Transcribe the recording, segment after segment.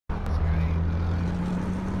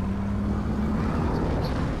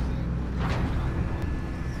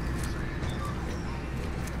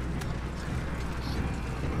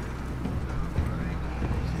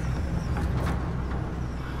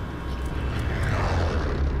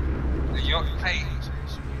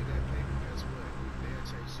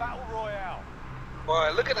Boy,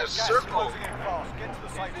 look at the circle. Get to the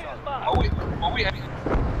safe zone. Oh, we hold again,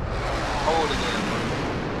 bro.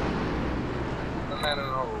 The man in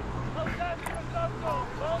the hole.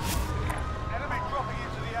 Enemy dropping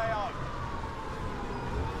into the AO.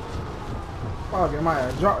 Fuck, I might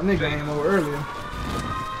have dropped nigga game over earlier.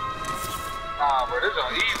 Nah, bro, this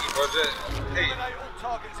is easy, bro. Just,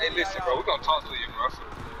 hey, listen, bro, we gonna talk to you, bro.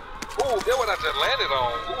 Ooh, that's what I just landed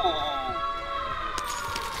on. Ooh.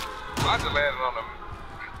 I just landed on the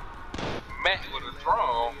mat with a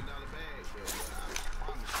drum.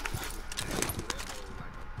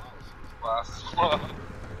 Wow, I swear.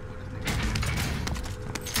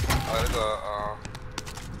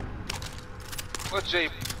 What J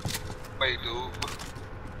play, dude?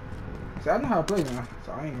 See, I know how to play now,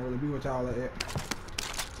 so I ain't really be with y'all like that.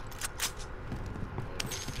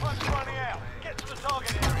 Time's running out. Get to the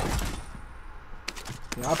target area.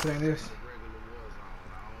 Yeah, I played this.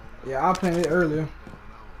 Yeah, I played it earlier.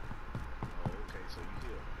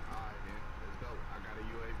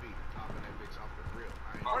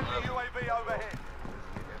 Bring the UAV overhead.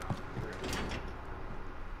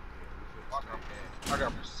 I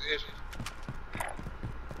got precision.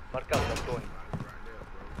 Marcado, Antonio.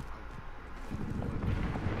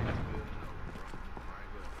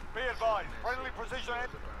 Be advised, friendly precision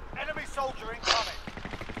enemy soldier incoming.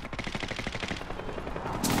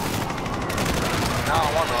 Now I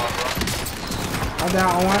want to, bro. I'm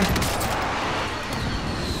down on one.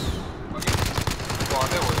 Oh,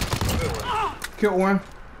 there was. Killed one.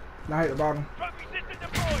 Now I hit the bottom.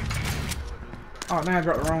 Oh, now I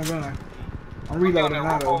dropped the wrong gun. I'm reloading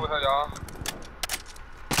now though. Over here, y'all.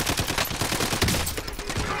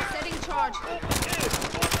 Setting charge.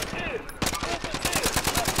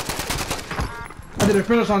 I did a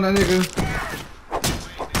finish on that nigga.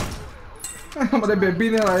 But they been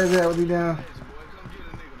beating like that with me down.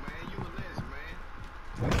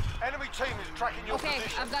 Enemy team is tracking your Okay,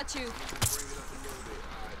 position. I've got you.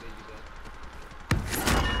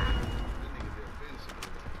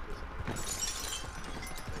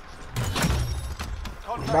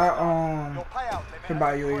 Buy Your payout can limit.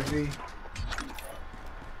 buy UAV.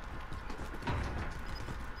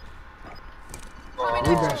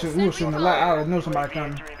 We were shooting a lot out. I know somebody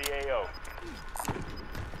coming.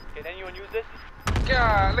 Can anyone use this?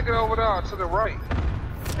 God, look at over there to the right.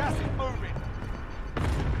 Gas is moving.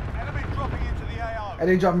 Enemy dropping into the AO. And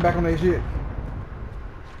they dropping back on their shit.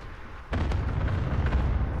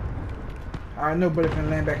 I know, but if I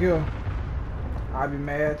land back here, I'd be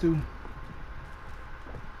mad too.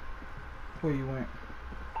 Where you went?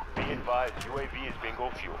 Be advised, UAV is bingo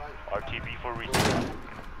fuel. RTB for resupply.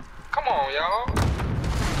 Come on, y'all.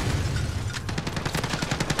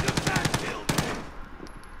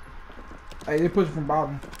 Hey, they pushing from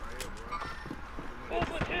bottom.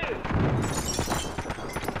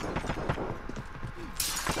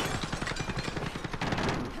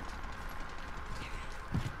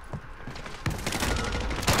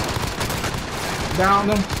 Down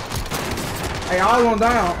them. Hey, all one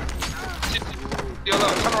down. Yo,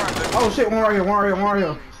 look, turn around, dude. Oh shit, one right here, one right here, one right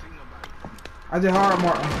here. I did hard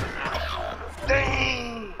mark him.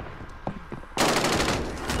 Dang!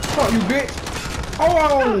 Fuck you, bitch.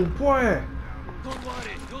 Oh, boy.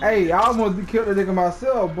 Hey, I almost killed the nigga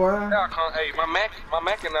myself, boy. Yeah, hey, my Mac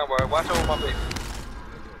in that boy. Watch over my baby.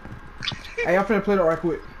 Hey, I'm finna play that right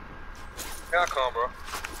quick. Here I come, bro.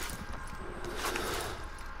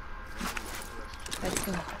 Let's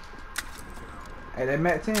go. Hey, that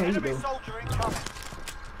Mac 10 eat Enemy though. soldier incoming.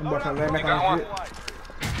 I'm about to land back got on one. shit.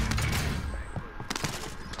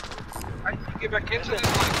 How you get back into this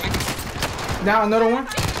one, nigga? Down another one. Enemy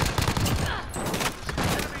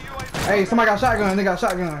UAV. Hey, somebody got shotgun. They got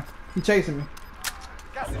shotgun. He chasing me.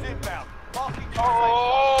 Gas is inbound. Marking your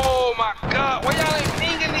Oh my God! Why y'all ain't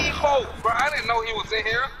pinging these folks, bro? I didn't know he was in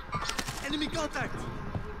here. enemy contact.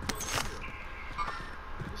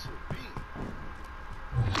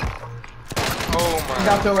 Oh my! He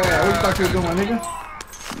got your ass. What you thought you were doing, nigga?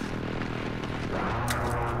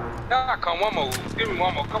 Y'all come one more. Give me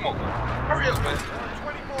one more. Come on, bro. Hurry up, man.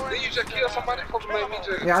 24 Did you just kill somebody? Supposed to make me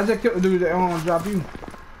just. Yeah, I just killed the dude that drop you.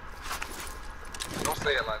 Don't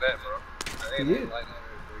say it like that, bro. It ain't He is. like that.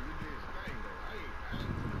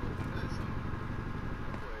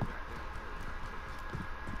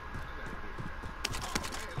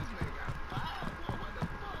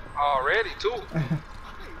 Already, too.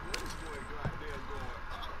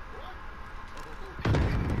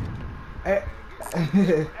 Hey.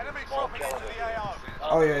 Enemy dropping into the AO.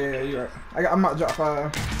 Oh yeah, you're right. I'm about to drop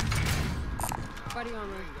 5. Body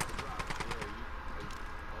armor.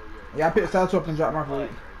 Yeah, I picked South up and dropped my food.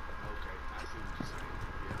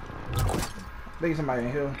 Think somebody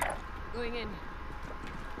in here. Going in.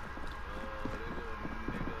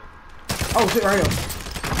 Oh shit, right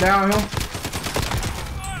here. Down him.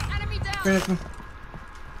 Enemy down. Finish him.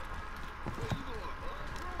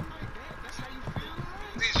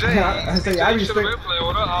 DJ, I say, I be should have been playing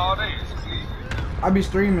with her all day. I be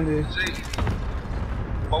streaming this.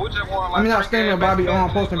 But we just want, like, I mean, not streaming, but I be on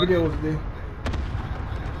posting videos today.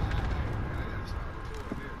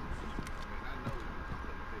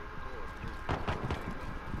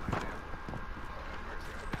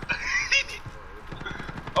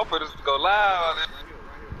 I'm finna go live.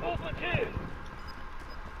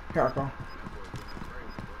 Here I come.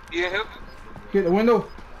 You in here? Hit the window.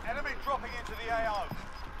 Enemy dropping into the AO.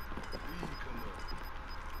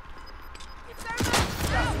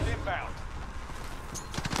 Gas is inbound.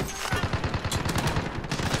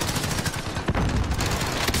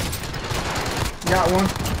 Got one.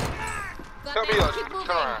 Got Tell me that. your Keep moving.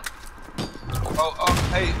 turn around.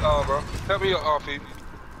 Hey, bro. Tell me your feet.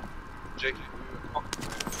 Jake.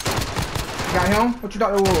 Got him. What you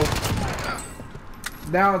thought it was?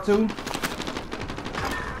 Down 2.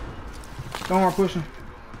 Don't want pushing.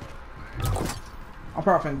 I'm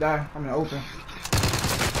probably finna die. I'm in the open.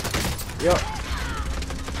 Yep.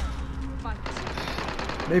 Fight.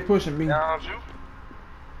 They pushing me. Down you.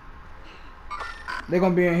 They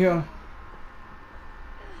gonna be in here.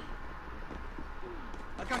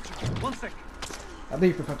 I got you. 1 second. I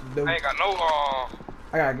think you can do. I ain't got no,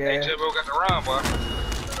 I got hey, gas. J-Bo got the run, boy.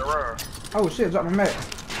 Got the run. Oh shit, drop my mat.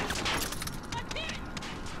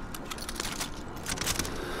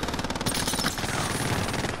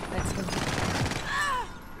 Let's go.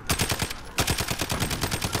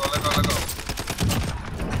 Let go.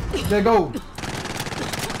 There go.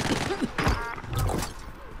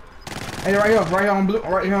 Hey, right here on blue,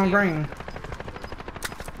 right here on green.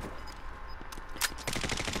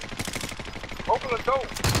 Open the door.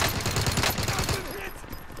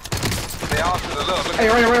 They all to the left. Look Hey,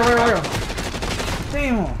 at right here.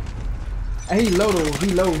 Damn. Hey, he low though.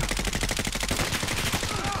 He low.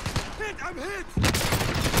 I'm hit.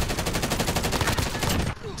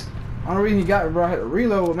 Only reason he got it, bro, I had to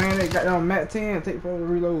reload, man. They got down Mat 10. Take forever to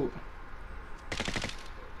reload.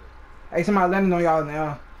 Hey, somebody landing on y'all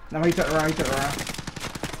now. No, he turned around.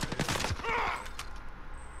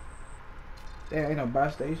 Damn, ain't no buy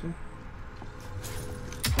station.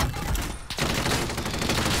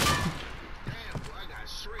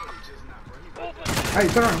 Hey,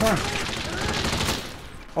 turn.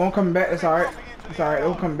 Oh, I'm coming back. It's alright.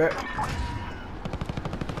 It'll come back.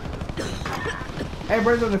 Hey,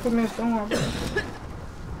 bro, there's a 4-minute storm, bro.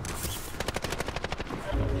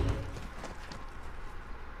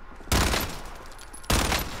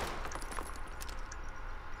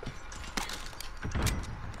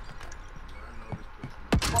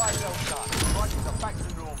 Fire well done. Prices are back to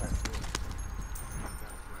normal.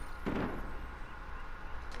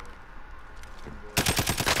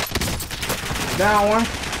 Down one.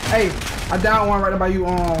 Hey, I down one right there by you,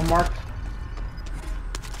 Mark.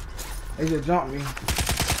 They just jumped me.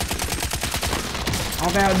 All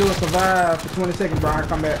I gotta do is survive for 20 seconds, bro. I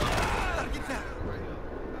come back.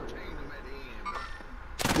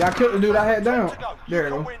 Y'all killed the dude I had down. There you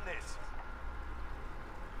go. Win this.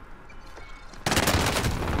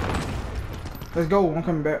 Let's go. I'm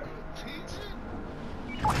coming back.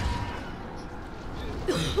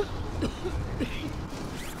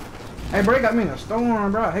 Hey, bro, they got me in a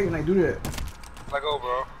storm, bro. I hate when they do that. Let go,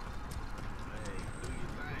 bro.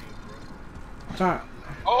 Time.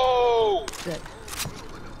 Oh! Good.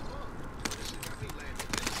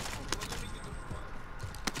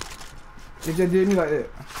 They just did me like that.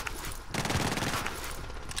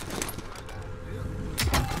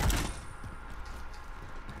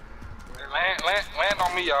 Land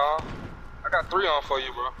on me, y'all. I got 3 on for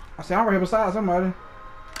you, bro. I said, I'm right here beside somebody.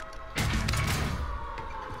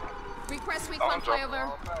 Request I'm recon dropping flyover.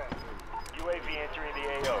 all day. UAV entering the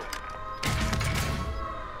AO.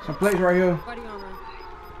 Some plates right here. Body armor.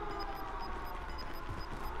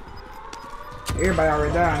 Everybody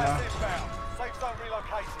already died now. Inbound. Safe zone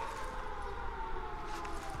relocated.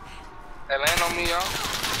 Hey, land on me, y'all.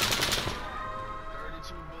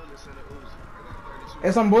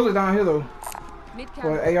 There's some bullets down here though. Mid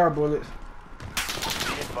For camp. AR bullets.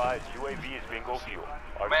 Be advised, UAV is bingo fuel.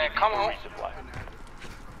 Man, RTB come for on. resupply.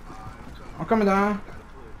 I'm coming down.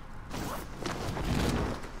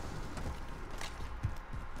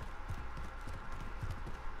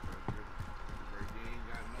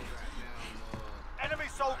 Enemy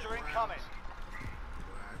soldier incoming.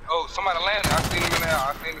 Oh, somebody landed. I seen him in there.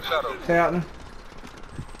 I seen the shadow. Stay out there.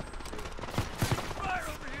 Fire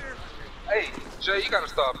over here. Hey, Jay, you gotta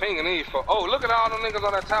start pinging these for. Oh, look at all them niggas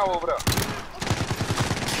on that tower over there.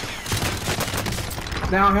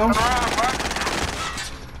 Down him. Turn around, bro.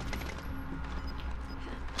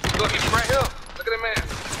 Look, he's right here. Look at that man.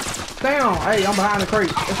 Damn. Hey, I'm behind the crate.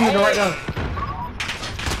 This nigga right there.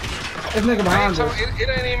 This nigga behind us. It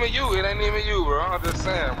ain't even you. It ain't even you, bro. I'm just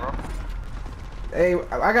saying, bro. Hey,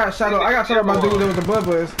 I got shot up. I got shot up by dude that was above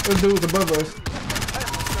us. This dude was above us.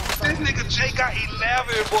 This nigga Jay got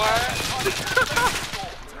 11, boy.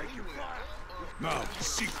 Now,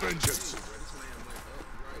 seek vengeance.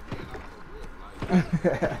 And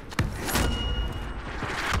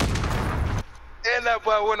that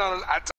boy went on.